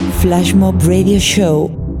Flashmob Radio Show.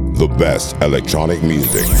 The best electronic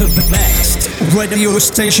music. The best radio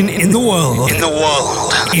station in the world.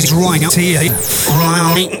 Is right here,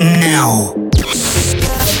 right now.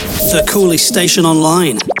 The coolest station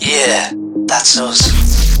online. Yeah, that's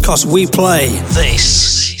us. 'Cause we play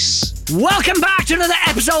this. Welcome back to another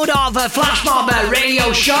episode of Flashmob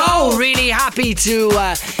Radio Show. Really happy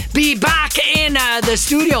to be back in the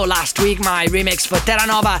studio. Last week, my remix for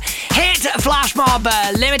Terranova hit Flashmob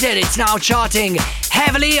Limited. It's now charting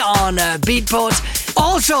heavily on Beatport.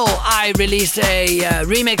 Also, I released a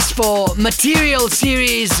remix for Material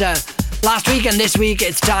Series last week, and this week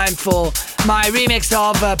it's time for my remix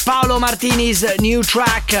of Paolo Martini's new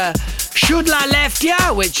track, Shoulda Left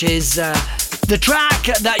Ya, which is the track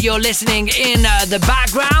that you're listening in the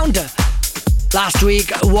background. Last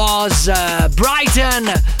week was Brighton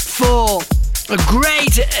for a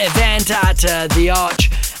great event at the Arch,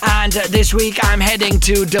 and this week I'm heading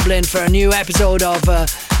to Dublin for a new episode of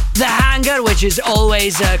The Hangar, which is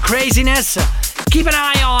always craziness. Keep an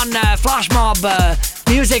eye on Flashmob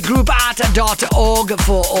Music Group at.org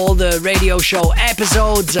for all the radio show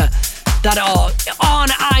episodes that are on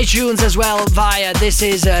iTunes as well via This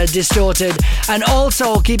Is Distorted. And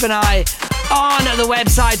also keep an eye on the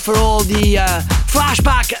website for all the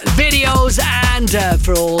flashback videos and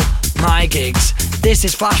for all my gigs. This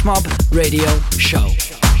is Flashmob Radio Show.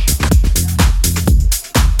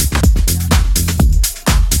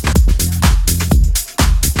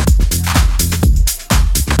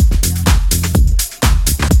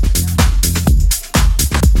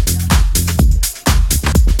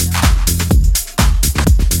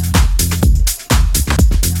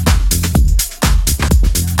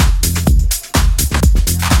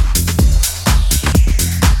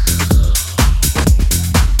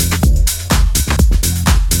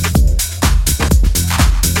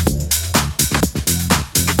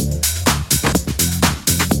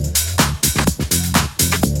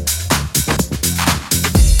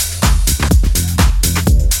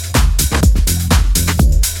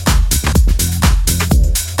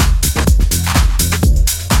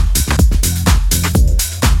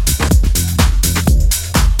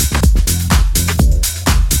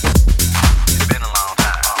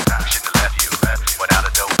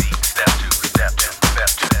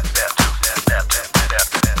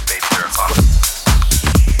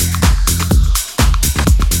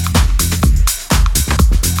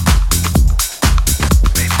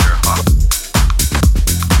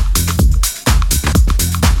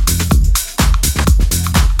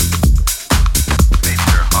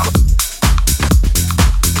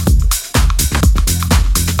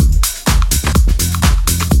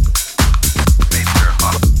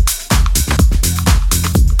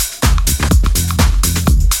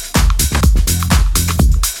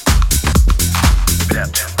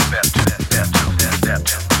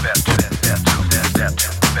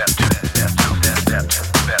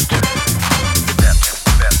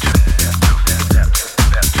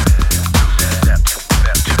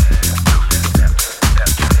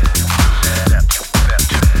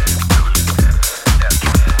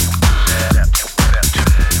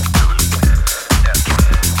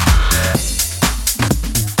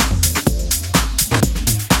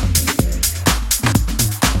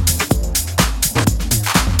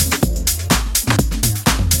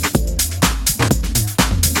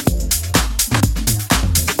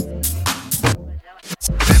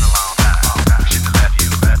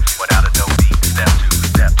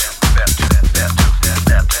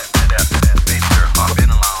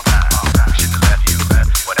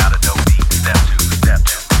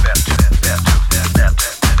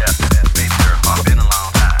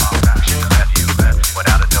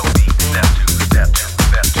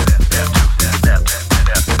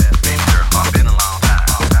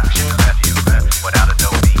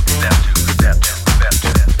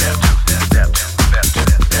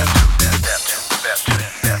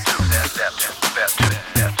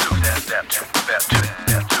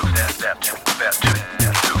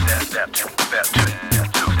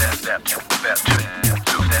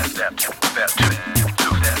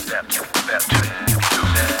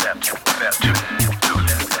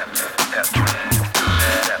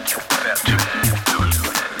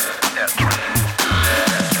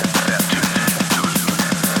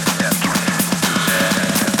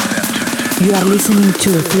 You are listening to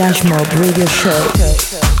Flashmob Radio Show.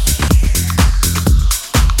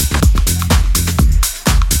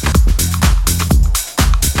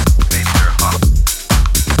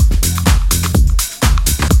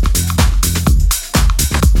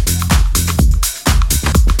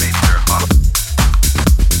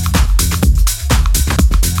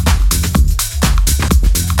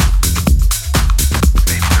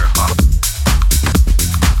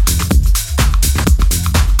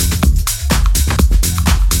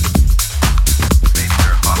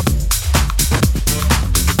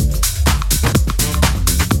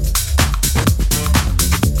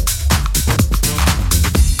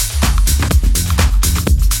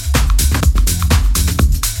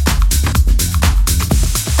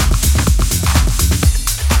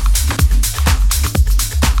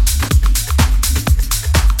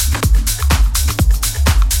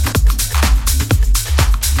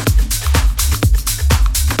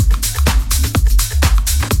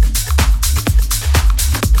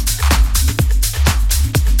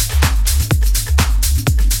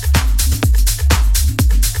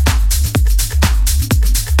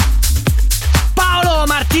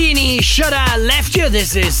 Shoulda Left Ya.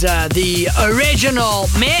 This is the original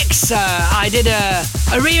mix. I did a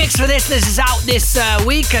remix for this. This is out this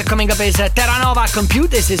week. Coming up is Terranova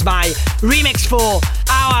Compute. This is my remix for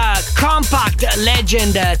our compact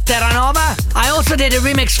legend Terranova. I also did a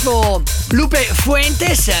remix for Lupe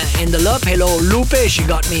Fuentes in the Loop. Hello Lupe, she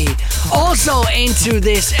got me also into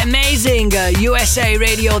this amazing USA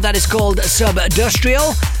radio that is called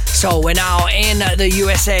Subdustrial. So we're now in the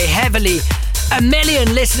USA heavily. 1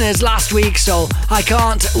 million listeners last week, so I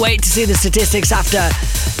can't wait to see the statistics after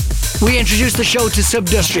we introduced the show to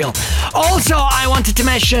Subdustrial. Also, I wanted to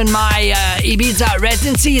mention my Ibiza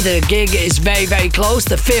residency. The gig is very, very close.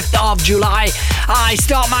 The 5th of July, I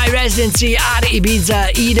start my residency at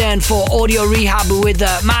Ibiza Eden for audio rehab with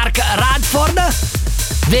Mark Radford.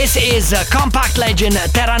 This is compact legend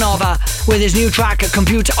Terranova with his new track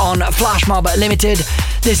Compute on Flashmob Limited.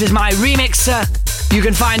 This is my remix. You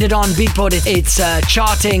can find it on Beatport. It's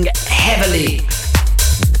charting heavily.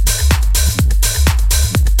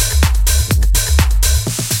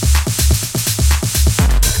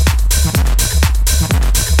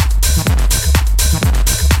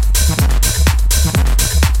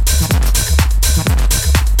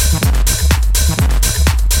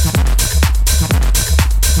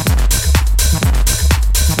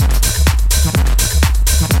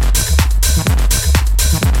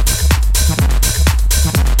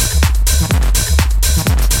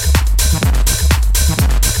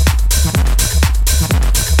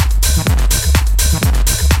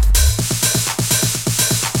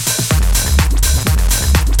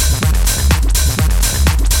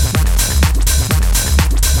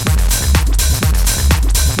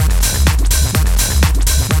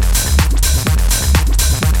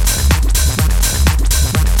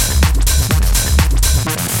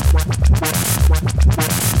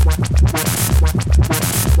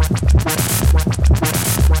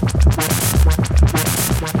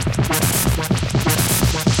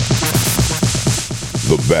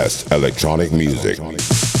 Best electronic music.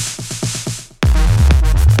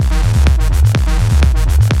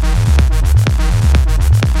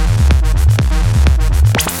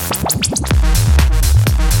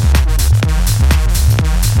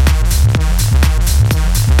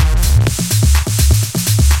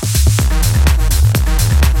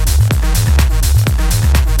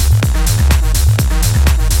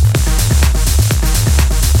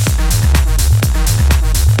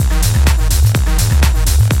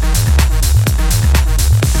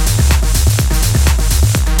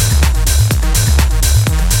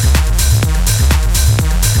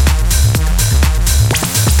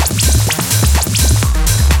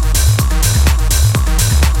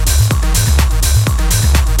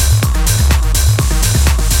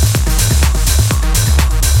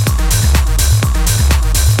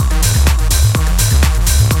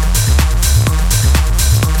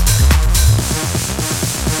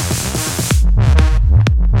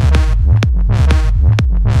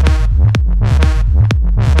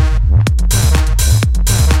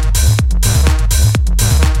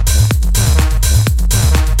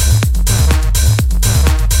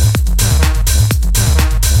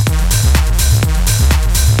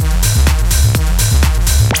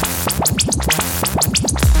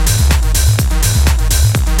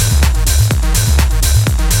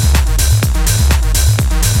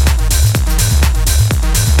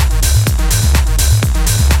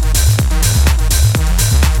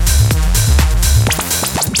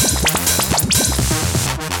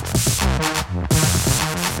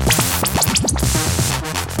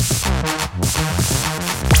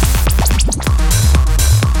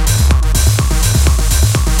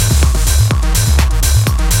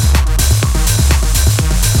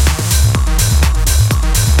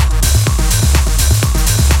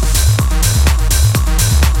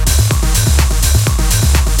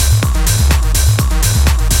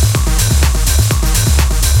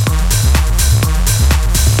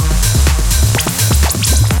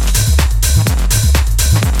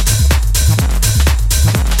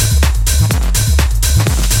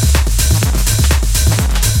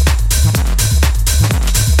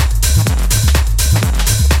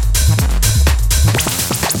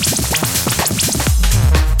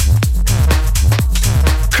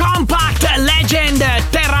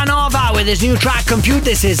 with his new track Compute.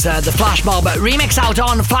 This is the Flashmob remix out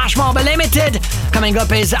on Flashmob Limited. Coming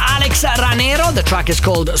up is Alex Ranerro. The track is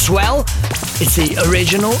called Swell. It's the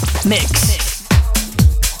original mix.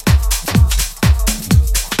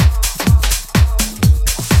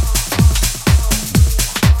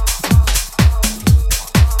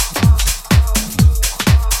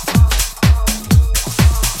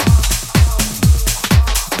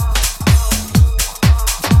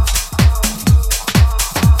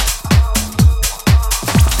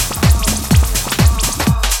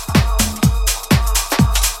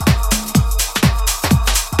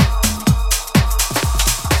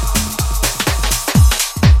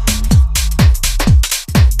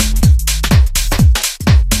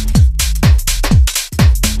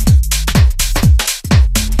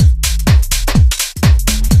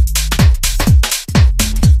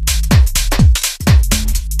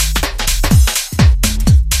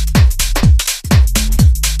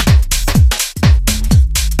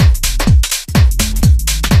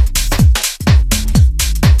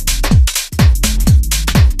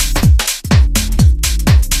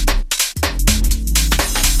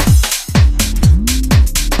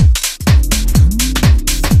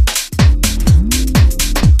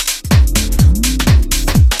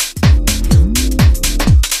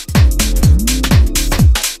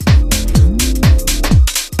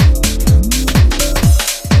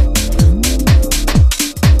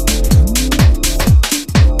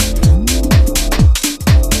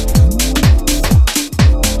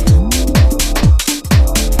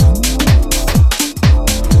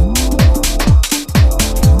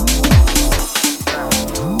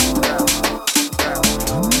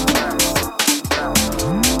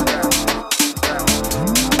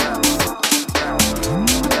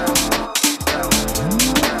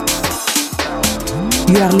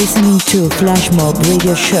 You are listening to Flashmob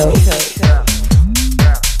Radio Show.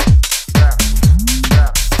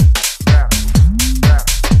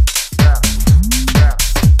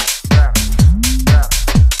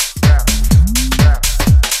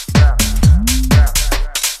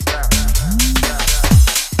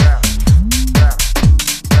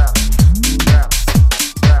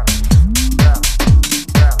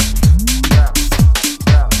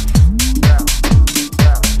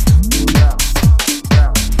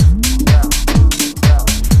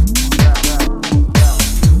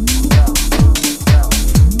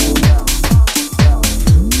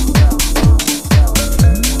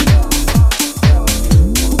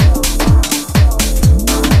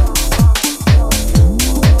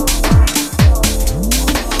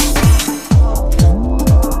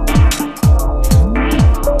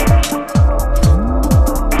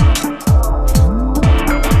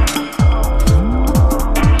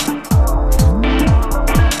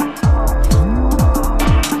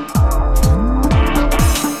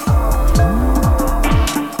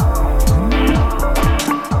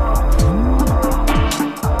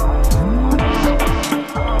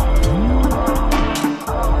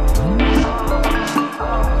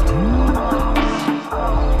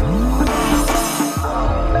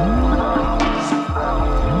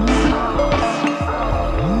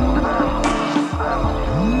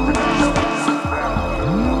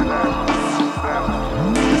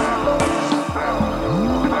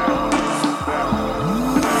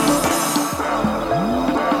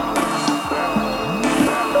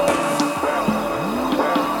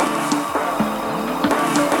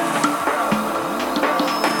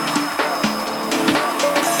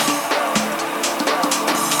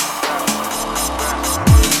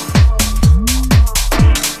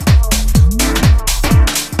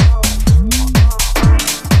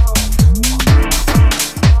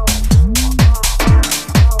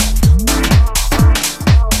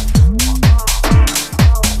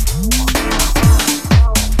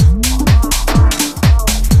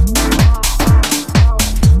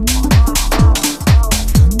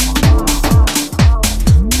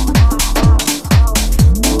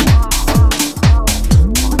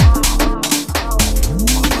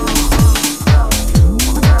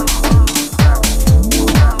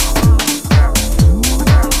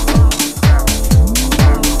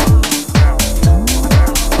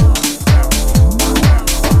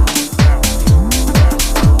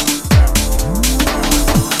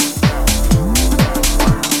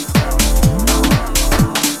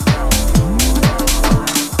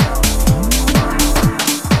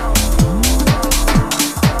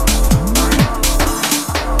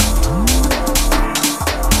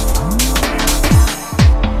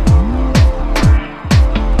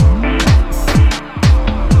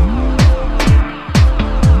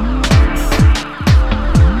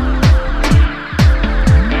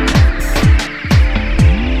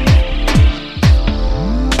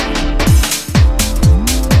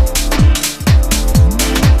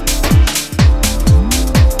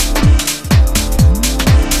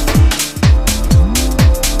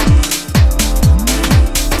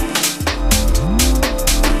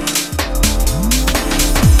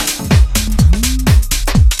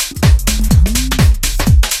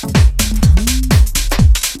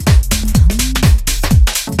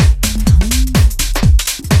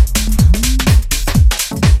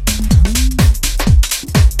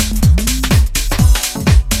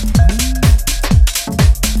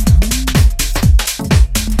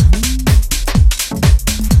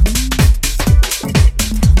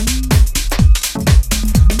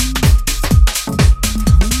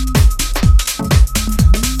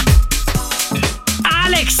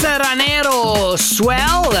 Ranerro,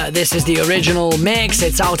 Swell. This is the original mix.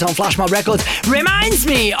 It's out on Flashmob Records. Reminds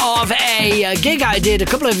me of a gig I did a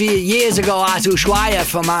couple of years ago at Ushuaia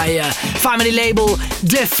for my family label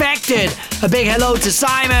Defected. A big hello to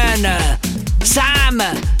Simon,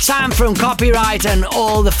 Sam from Copyright and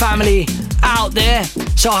all the family out there.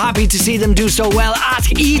 So happy to see them do so well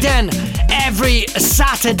at Eden every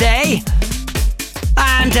Saturday.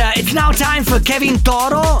 And it's now time for Kevin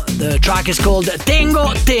Toro. The track is called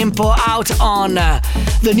Tengo Tiempo, out on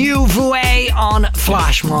the new Vue on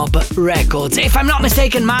Flashmob Records. If I'm not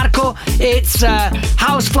mistaken, Marco, it's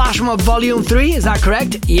House Flashmob Volume 3, is that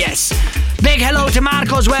correct? Yes. Big hello to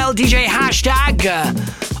Marco as well, DJ Hashtag.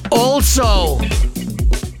 Also,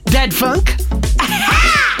 Dead Funk.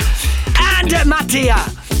 And Mattia,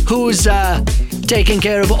 who's taking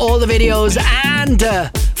care of all the videos and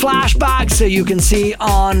flashbacks you can see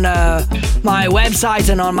on my website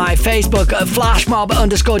and on my Facebook,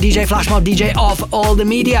 Flashmob_DJ, Flashmob DJ of all the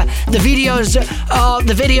media. The videos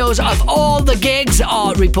of all the gigs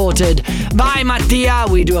are reported by Mattia.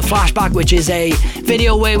 We do a flashback, which is a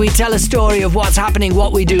video where we tell a story of what's happening,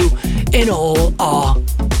 what we do in all our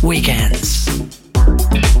weekends.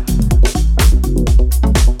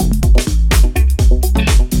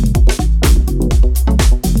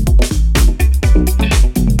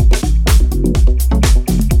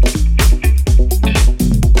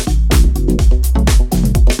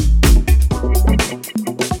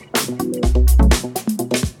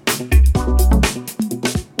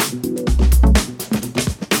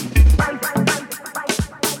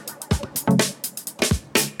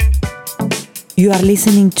 You are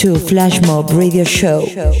listening to Flashmob Radio Show.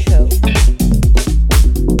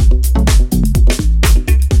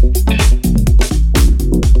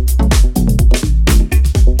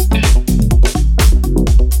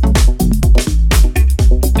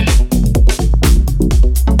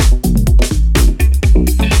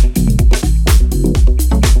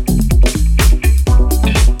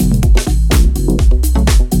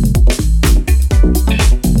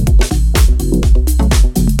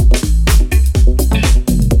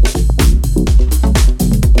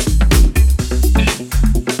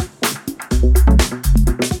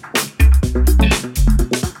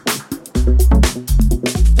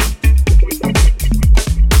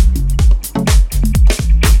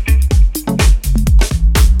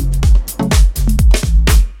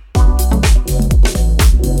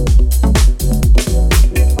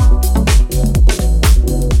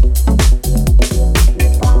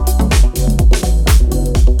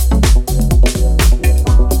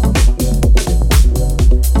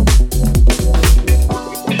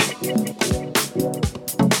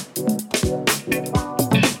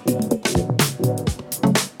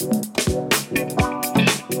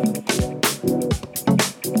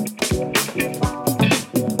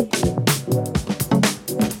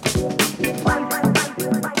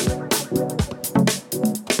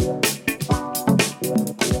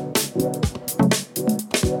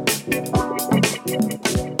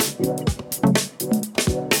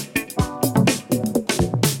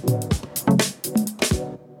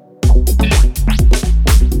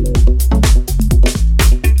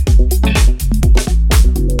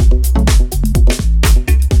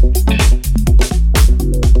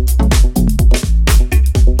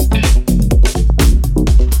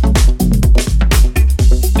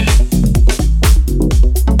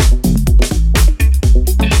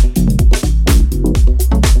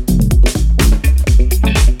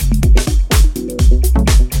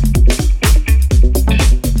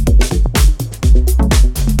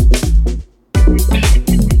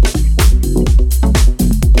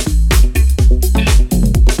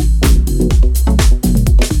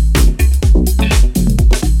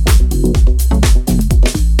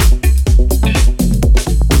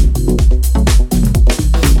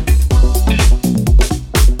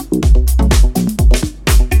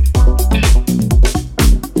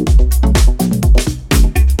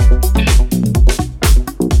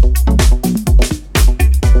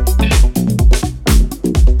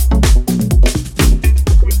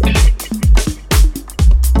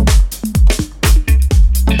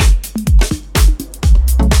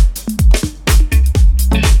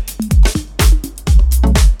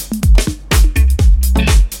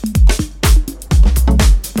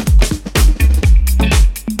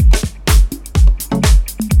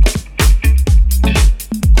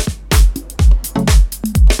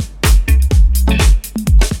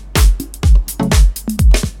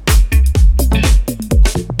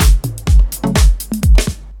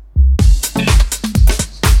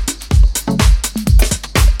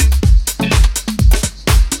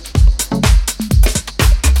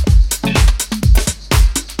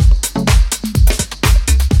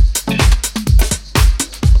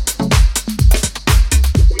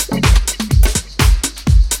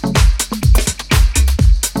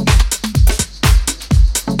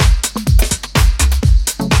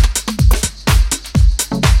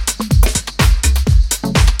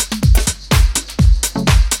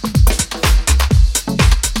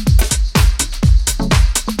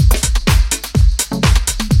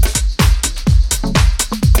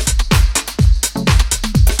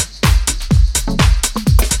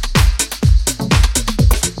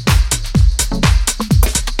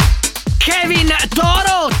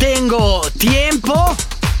 Toro, Tengo Tiempo.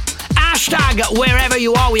 Hashtag wherever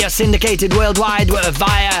you are. We are syndicated worldwide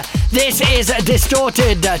via This Is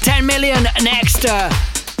Distorted. 10 million next,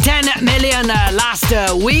 10 million last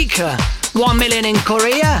week. 1 million in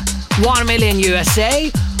Korea, 1 million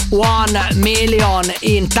USA, 1 million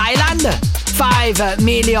in Thailand, 5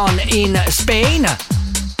 million in Spain.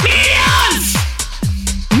 Millions!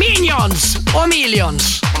 Minions or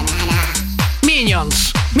millions?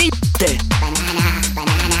 Minions.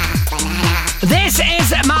 This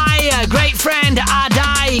is my great friend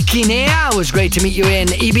Aday Chinea. It was great to meet you in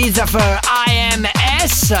Ibiza for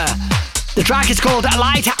IMS. The track is called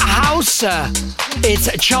Lighthouse.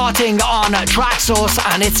 It's charting on Traxsource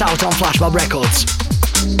and it's out on Flashmob Records.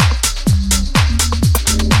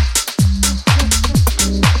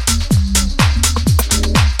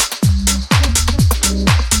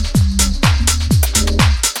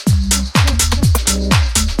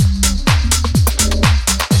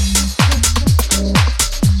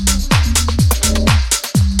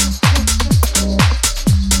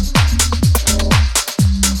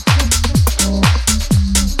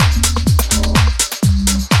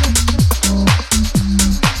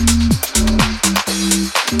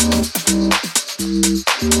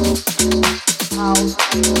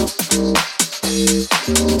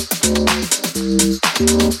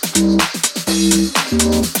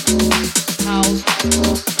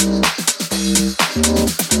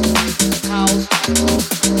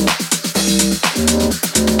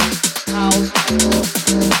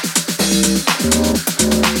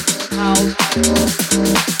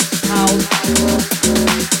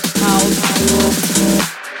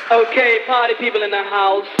 Okay, party people in the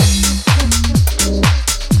house.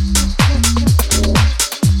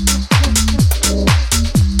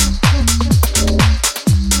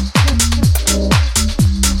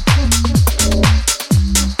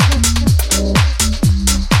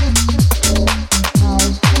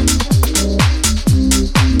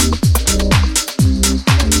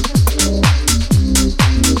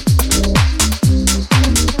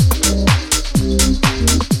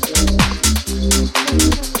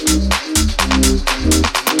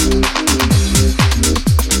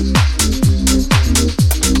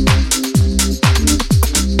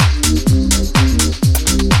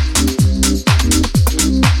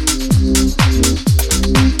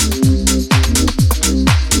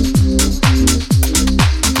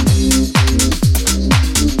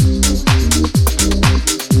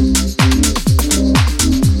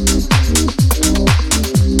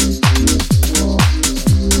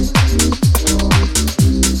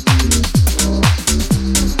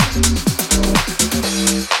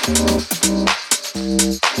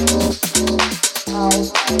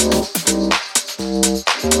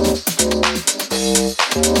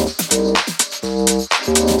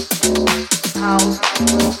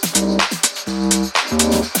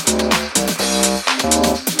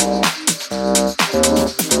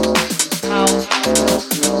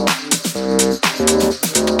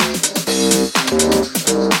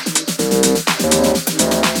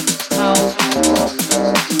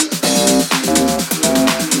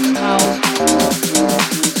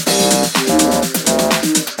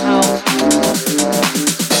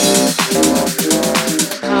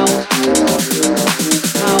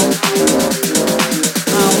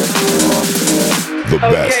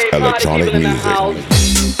 Electronic music.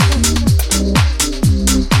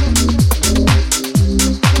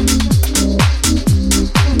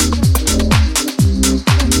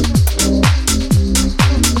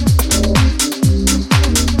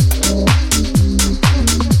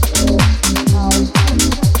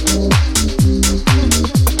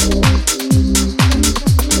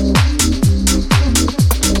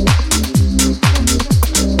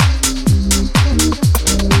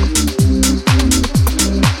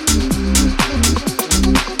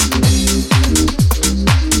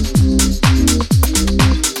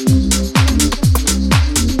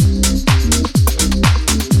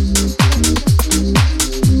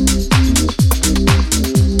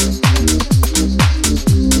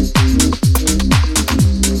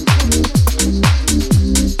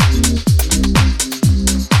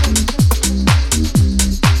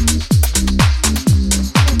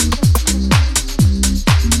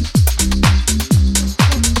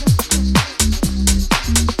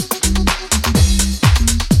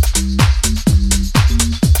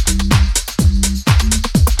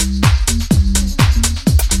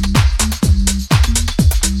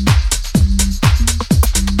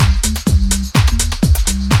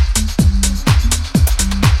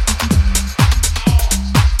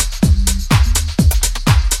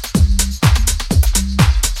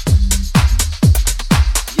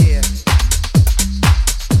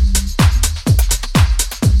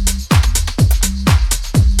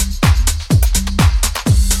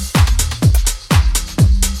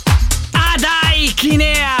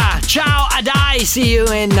 see you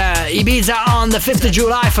in Ibiza on the 5th of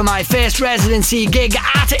July for my first residency gig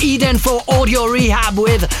at Eden for Audio Rehab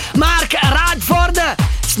with Mark Radford.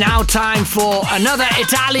 It's now time for another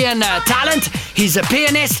Italian talent. He's a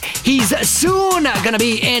pianist. He's soon going to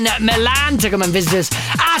be in Milan to come and visit us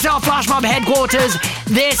at our Flashmob headquarters.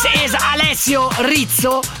 This is Alessio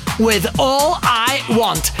Rizzo with All I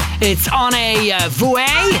Want. It's on a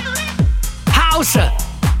Vouet House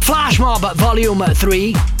Flashmob Volume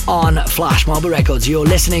 3 on Flashmob Records. You're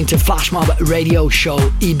listening to Flashmob Radio Show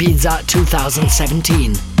Ibiza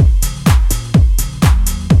 2017.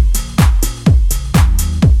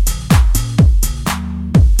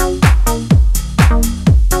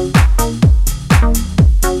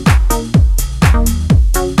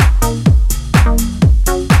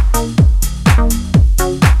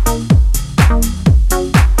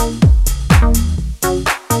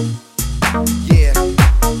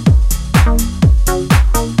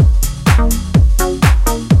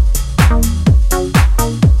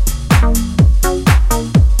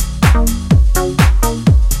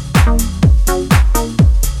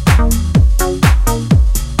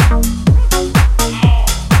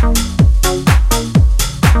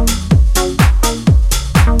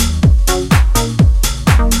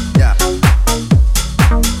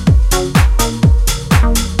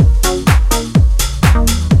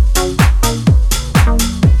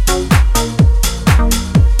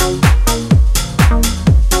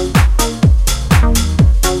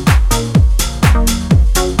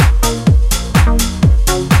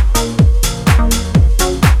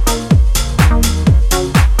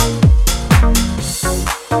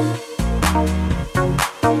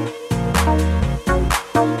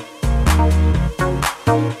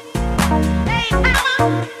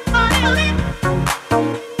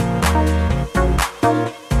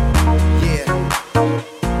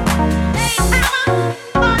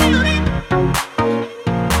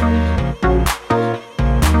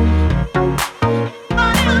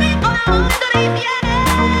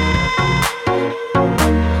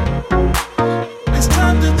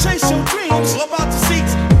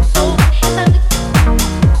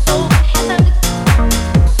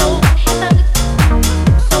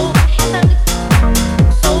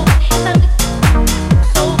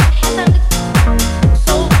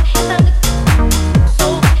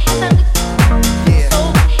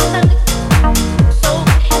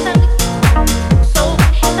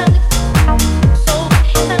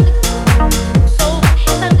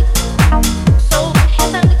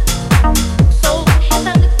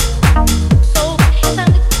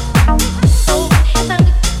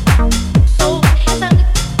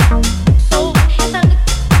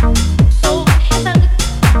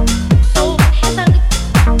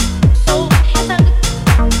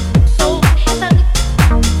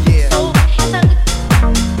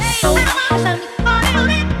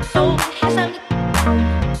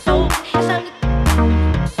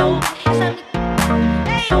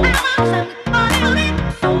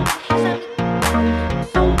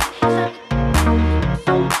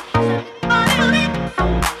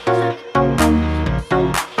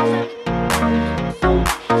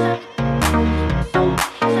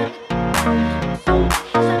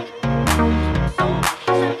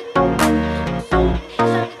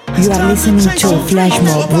 You are listening to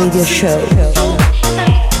Flashmob Radio Show.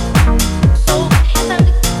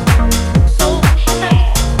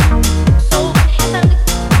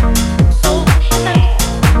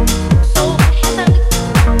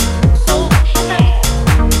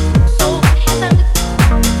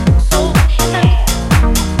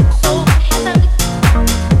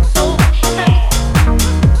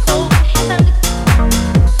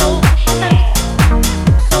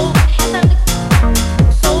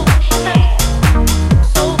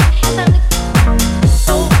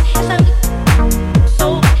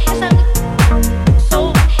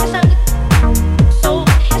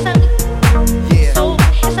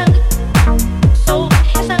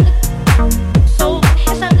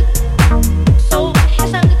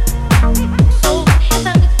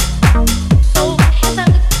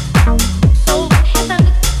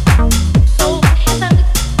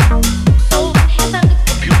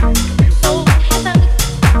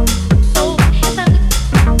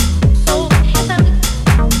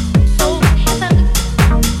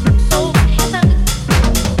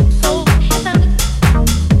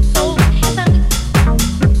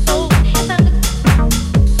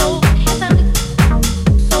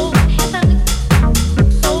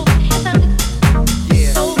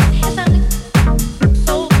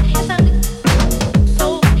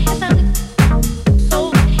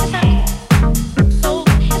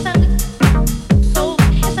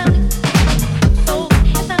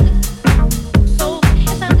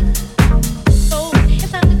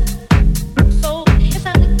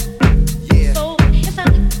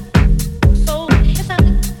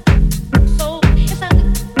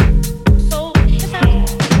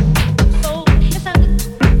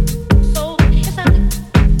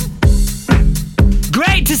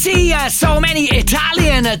 so many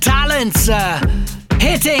Italian talents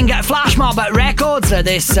hitting Flashmob Records.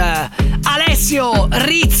 This Alessio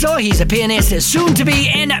Rizzo, he's a pianist, soon to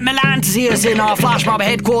be in Milan to see us in our Flashmob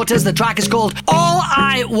headquarters. The track is called All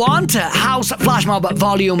I Want, House Flashmob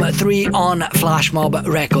Volume 3 on Flashmob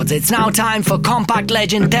Records. It's now time for compact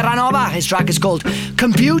legend Terranova. His track is called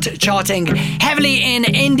Compute, charting heavily in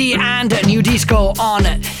indie and new disco on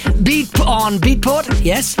Beatport,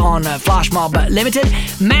 yes, on Flashmob Limited.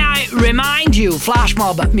 May I remind you,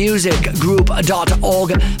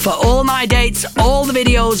 flashmobmusicgroup.org for all my dates, all the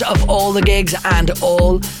videos of all the gigs and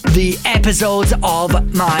all the episodes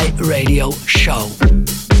of my radio show.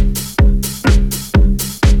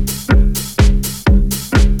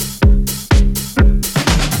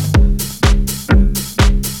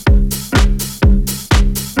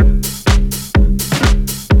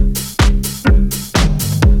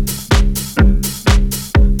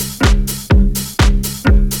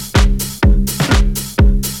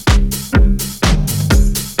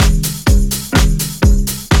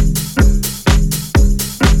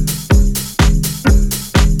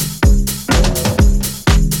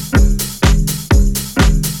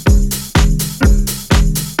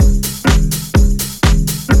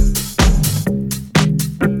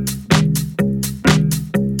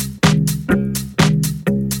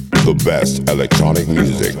 Best electronic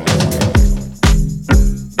music.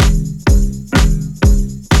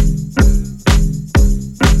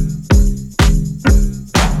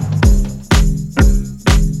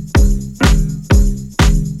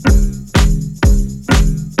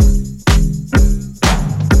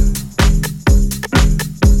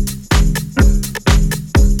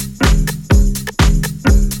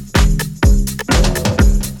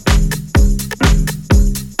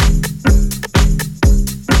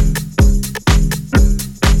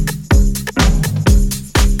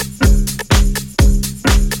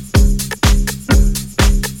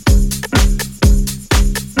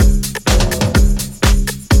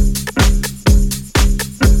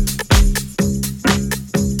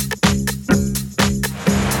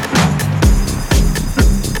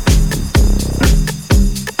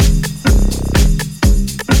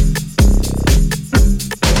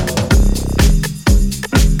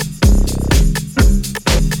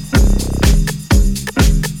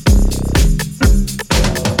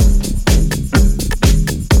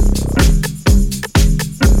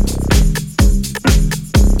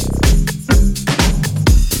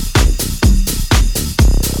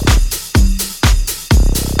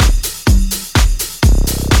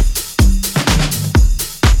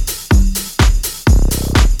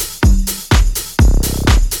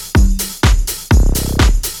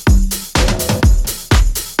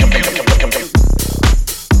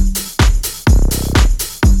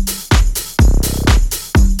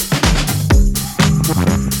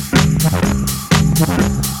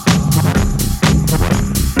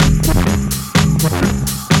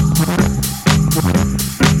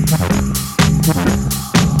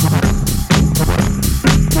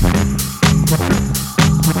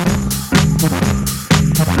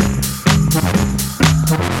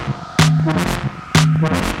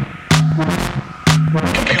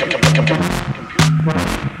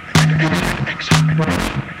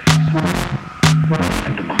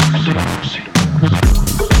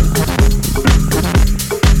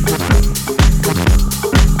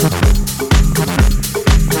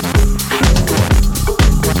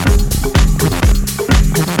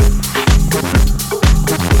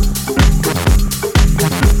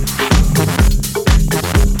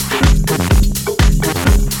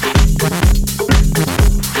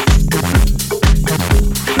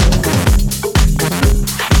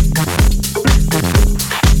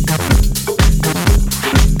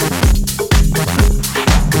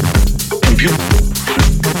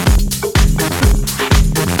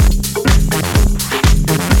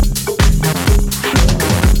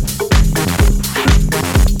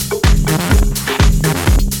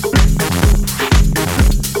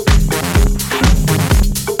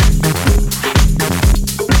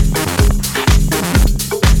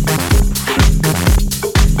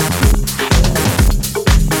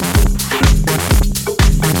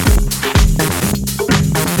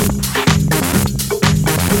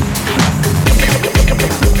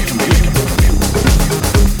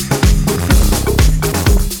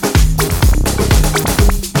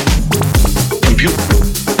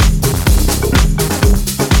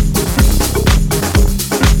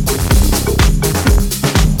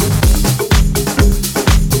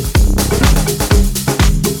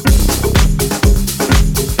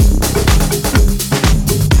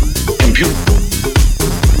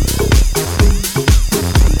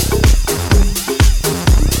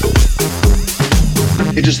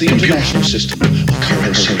 is the international system of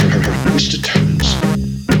currency which determines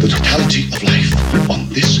the totality of life on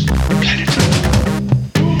this planet.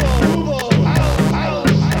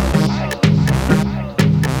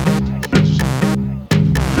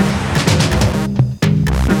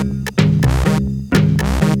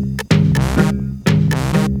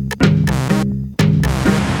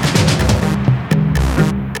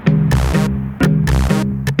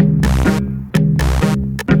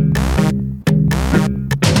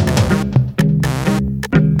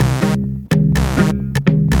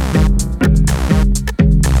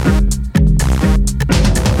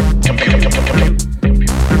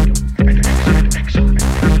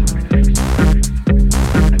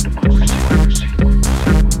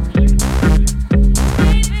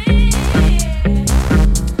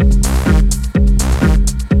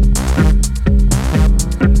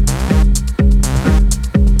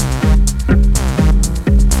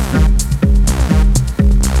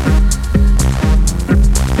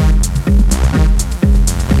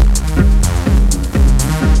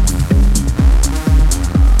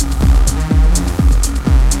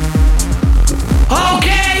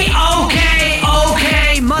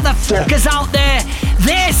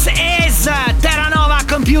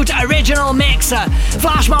 Original mix,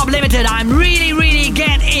 Flashmob Limited. I'm really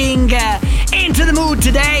getting into the mood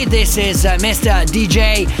today. This is Mr.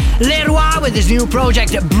 DJ Leroy with his new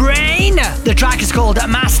project BREYN. The track is called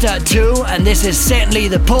Master 2, and this is certainly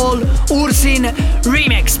the Paul Ursin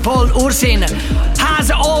remix. Paul Ursin has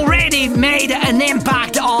already made an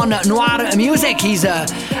impact on noir music. He's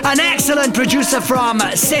an excellent producer from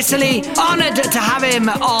Sicily. Honored to have him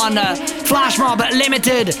on Flashmob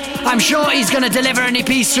Limited. I'm sure he's going to deliver an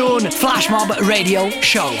EP soon. Flashmob Radio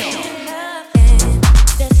Show.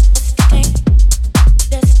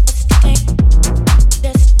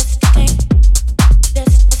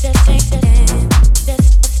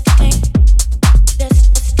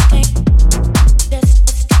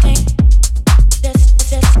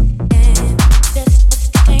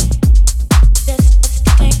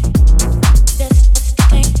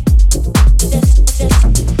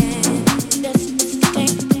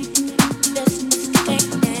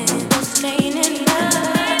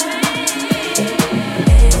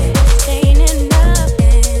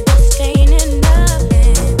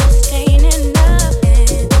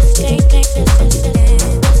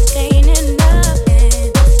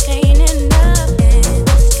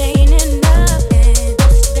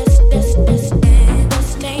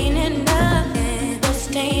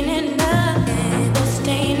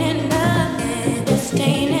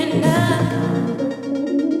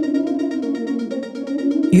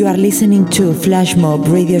 You are listening to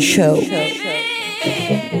Flashmob Radio Show.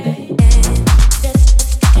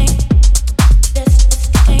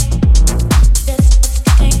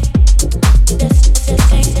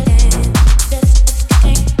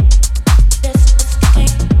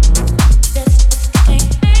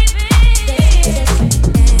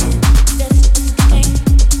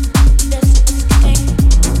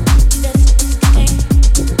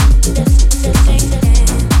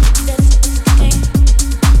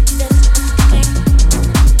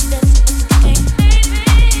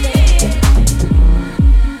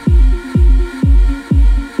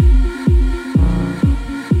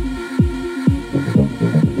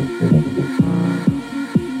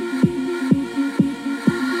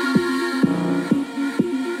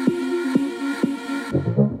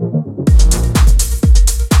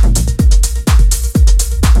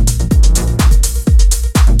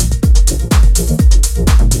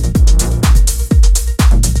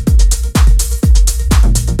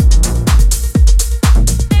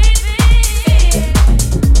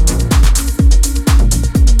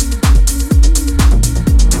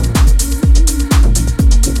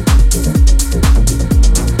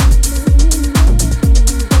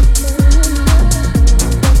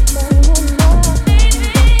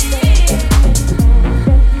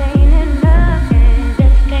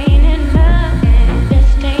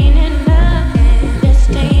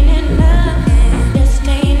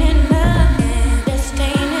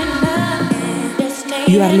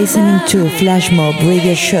 You are listening to Flashmob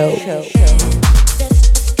Radio Show.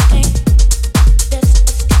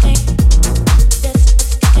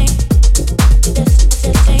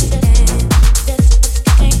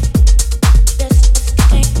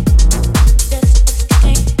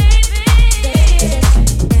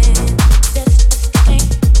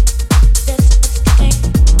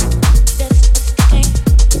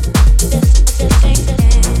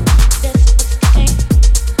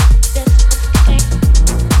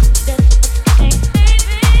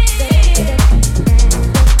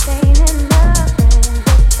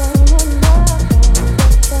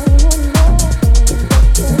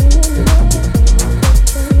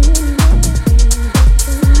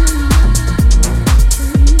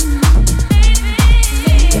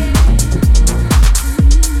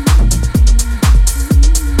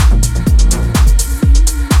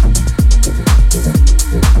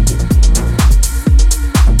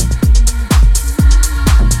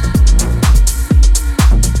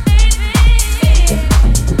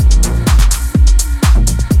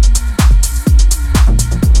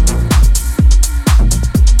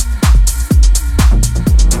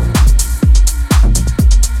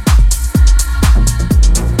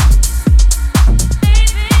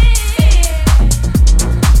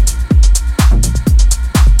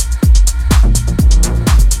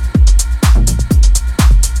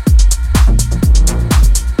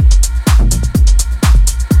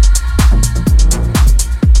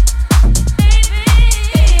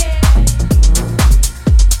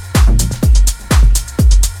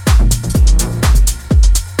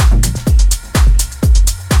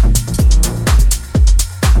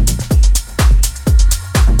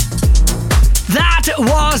 That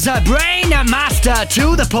was BREYN Master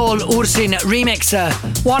to the Paul Ursin remix.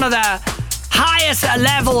 One of the highest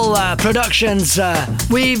level productions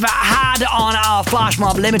we've had on our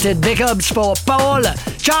Flashmob Limited. Big ups for Paul.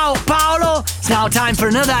 Ciao Paolo. It's now time for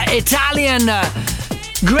another Italian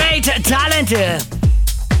great talent.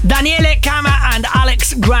 Daniele Kama and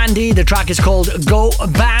Alex Grandy. The track is called Go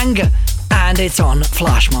Bang and it's on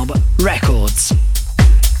Flashmob Records.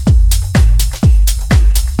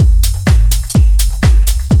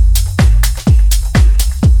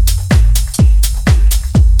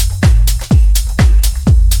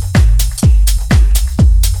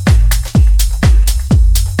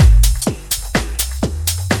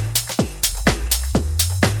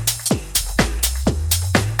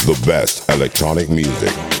 The best electronic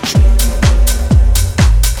music.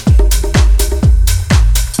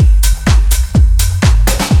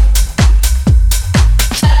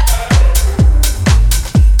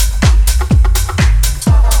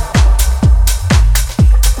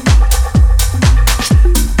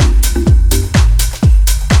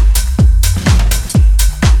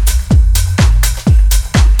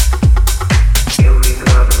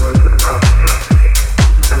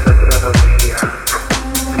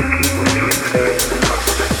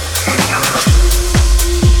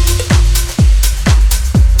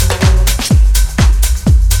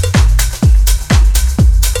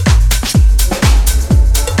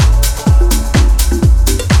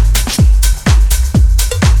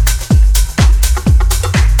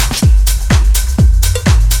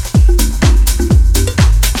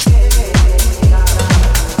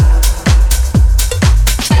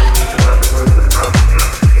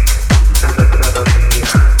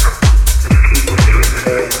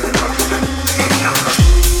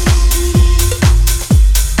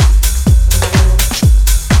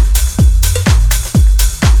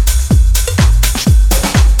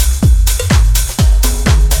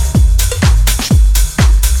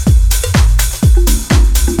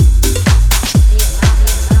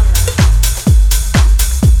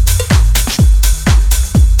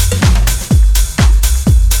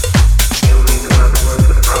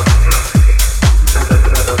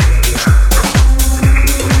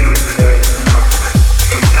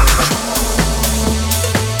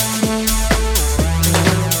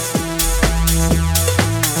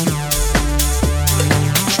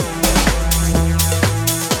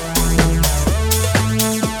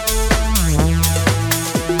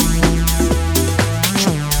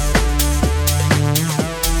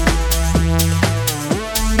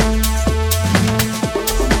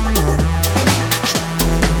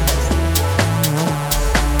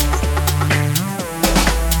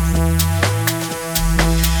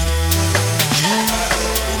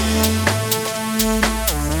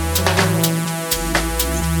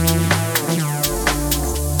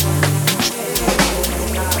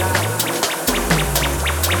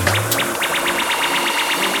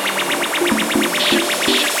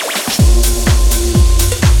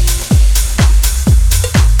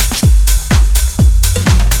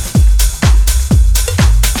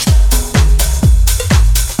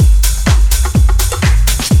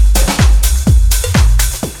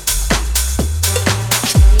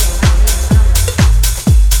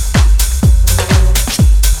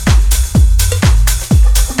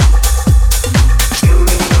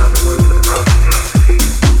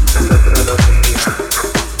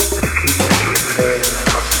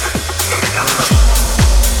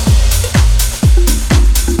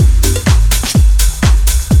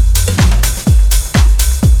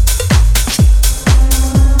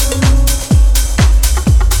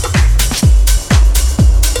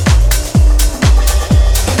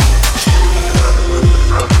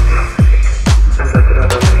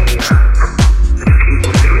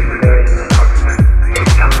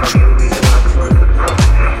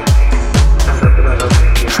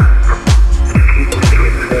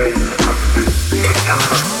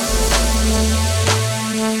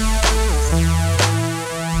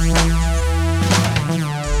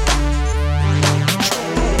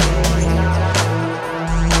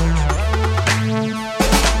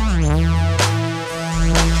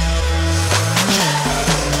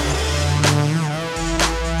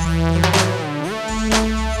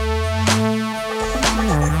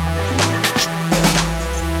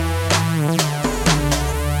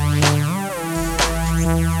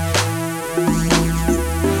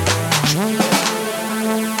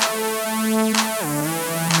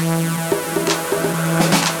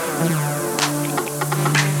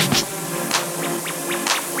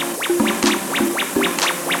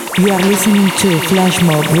 You are listening to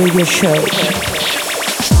Flashmob Radio Show.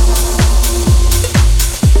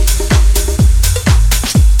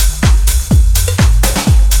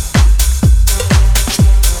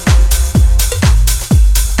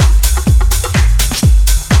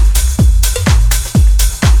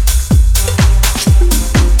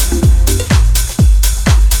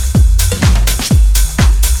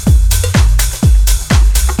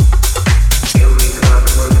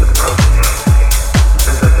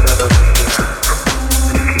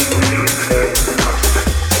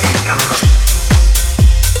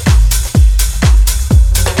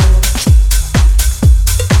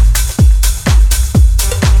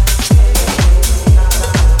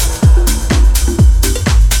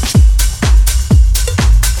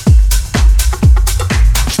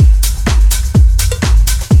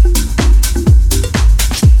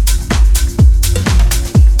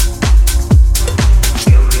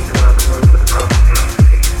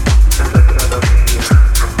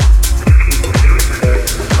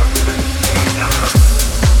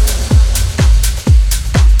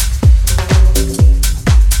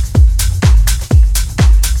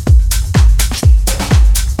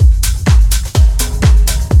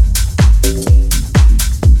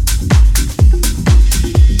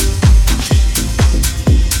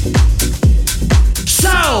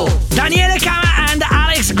 Daniele Kama and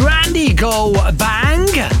Alex Grandy go bang.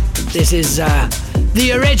 This is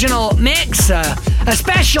the original mix. A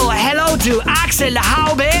special hello to Axel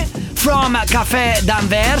Haube from Café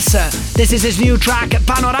d'Anvers. This is his new track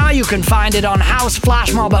Panorama. You can find it on House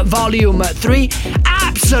Flashmob Volume 3.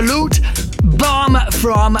 Absolute bomb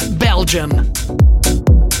from Belgium.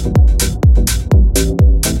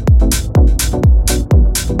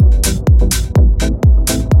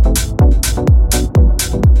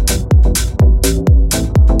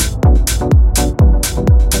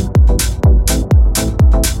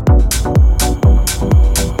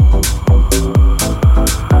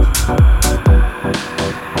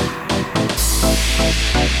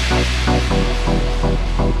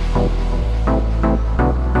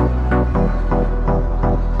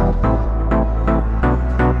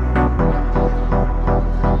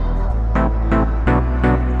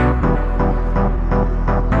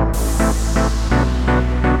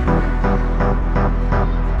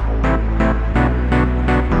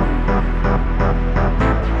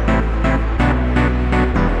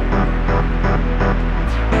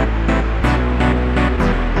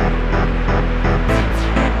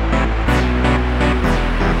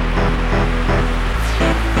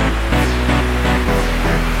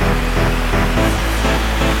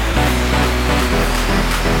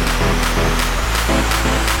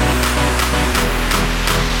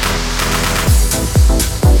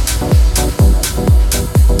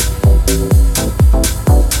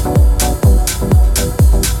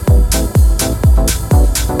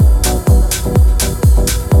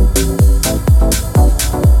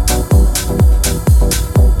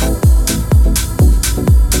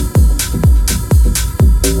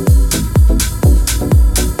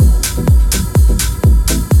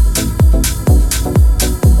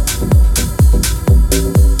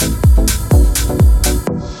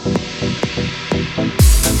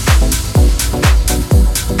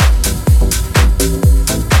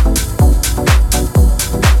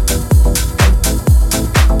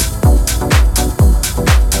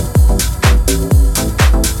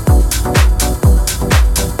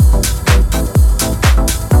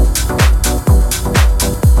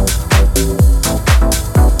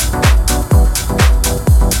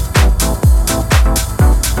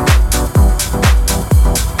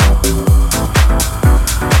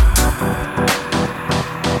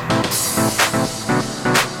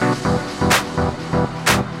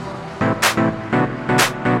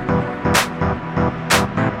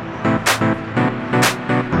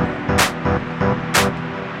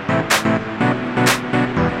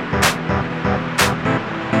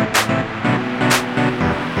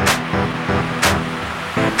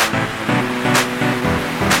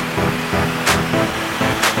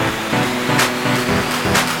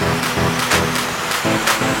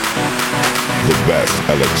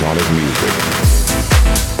 Electronic music.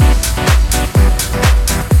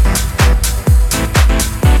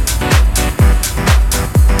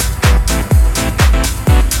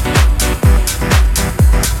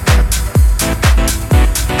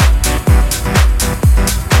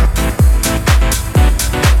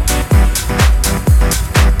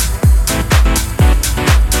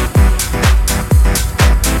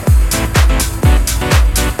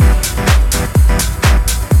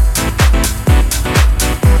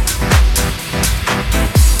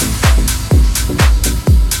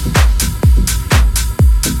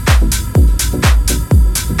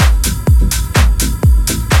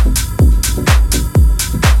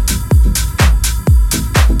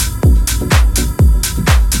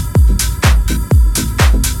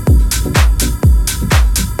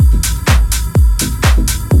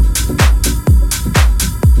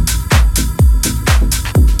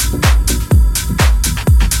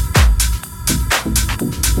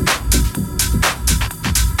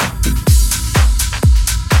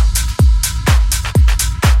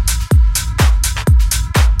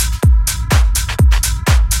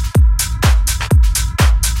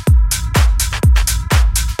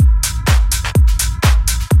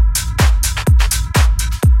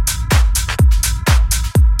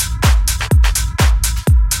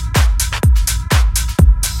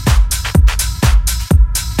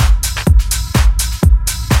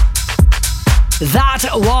 That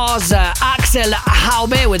was Axel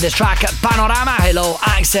Haube with this track Panorama. Hello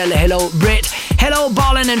Axel, hello Brit, hello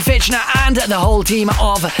Bolin and Fitchner and the whole team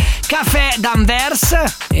of Café d'Anvers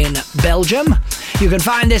in Belgium. You can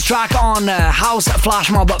find this track on House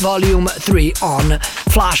Flashmob Volume 3 on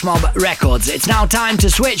Flashmob Records. It's now time to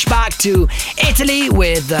switch back to Italy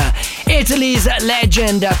with Italy's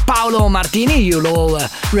legend Paolo Martini. You'll all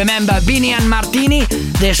remember Bini and Martini.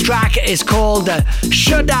 This track is called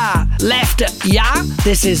Shoulda Left Ya.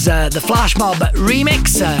 This is the Flashmob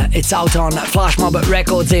remix. It's out on Flashmob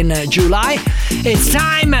Records in July. It's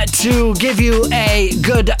time to give you a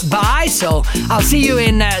goodbye, so I'll see you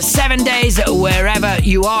in 7 days wherever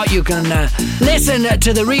you are. You can listen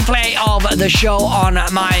to the replay of the show on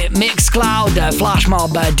my Mixcloud,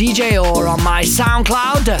 Flashmob DJ, or on my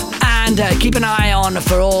SoundCloud, and keep an eye on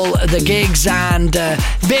for all the gigs and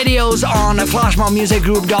videos on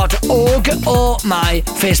flashmobmusicgroup.org or my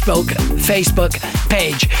Facebook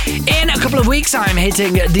page. In a couple of weeks I'm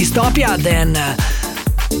hitting Dystopia, then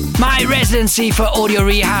my residency for Audio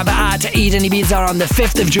Rehab at Eden Ibiza on the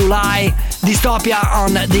 5th of July, Dystopia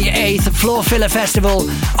on the 8th, Floor Filler Festival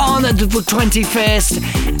on the 21st,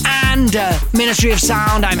 and Ministry of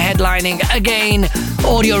Sound, I'm headlining again,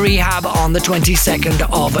 Audio Rehab on the 22nd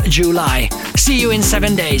of July. See you in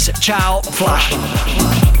 7 days. Ciao, Flash.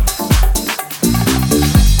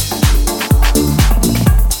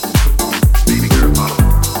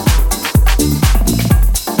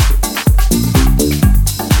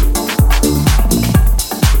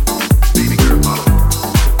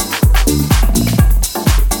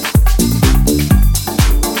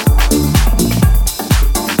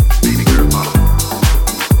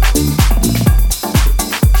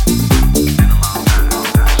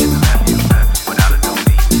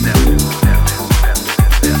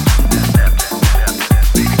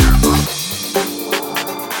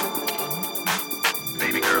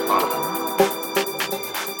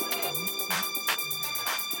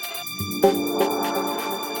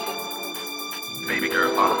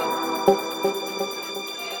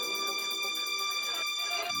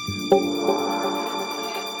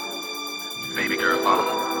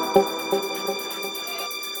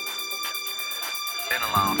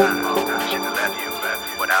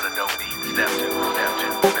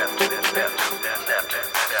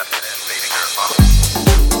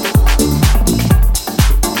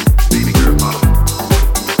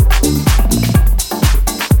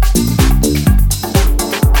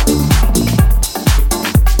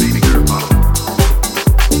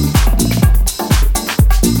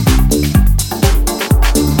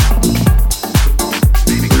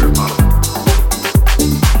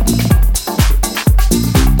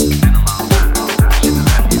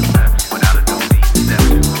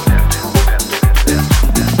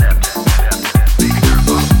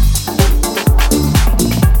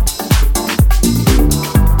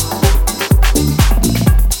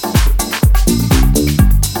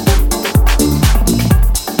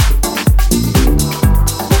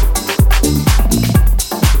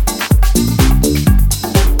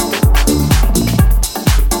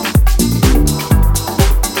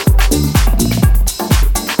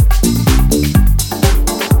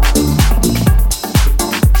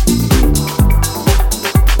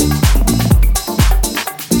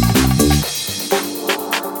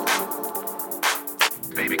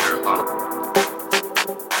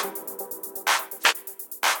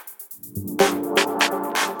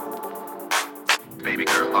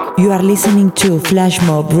 You are listening to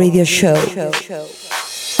Flashmob Radio Show.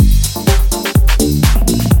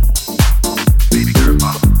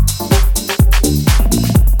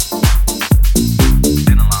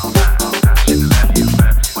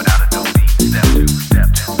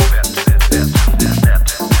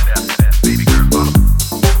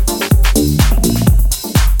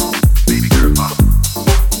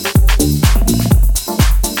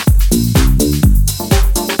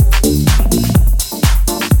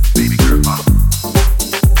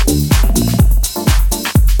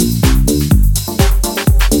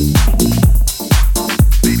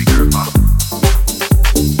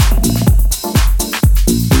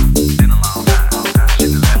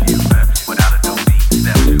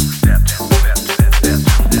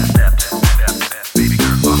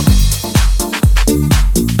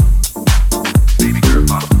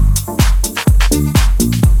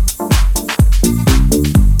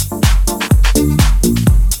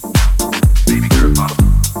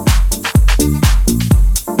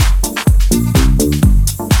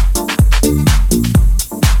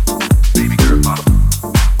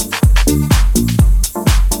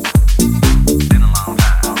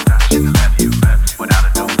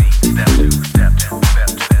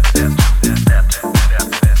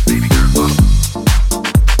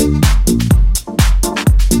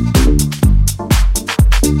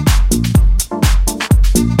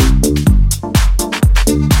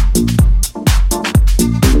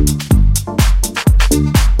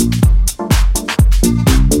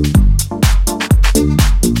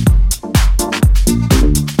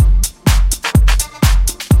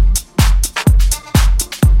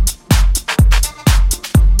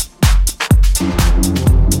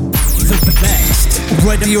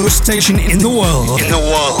 radio station in the world.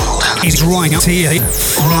 Is right here,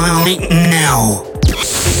 right now.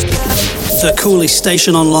 The coolest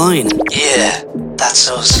station online. Yeah, that's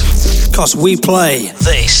us. 'Cause we play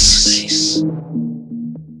this.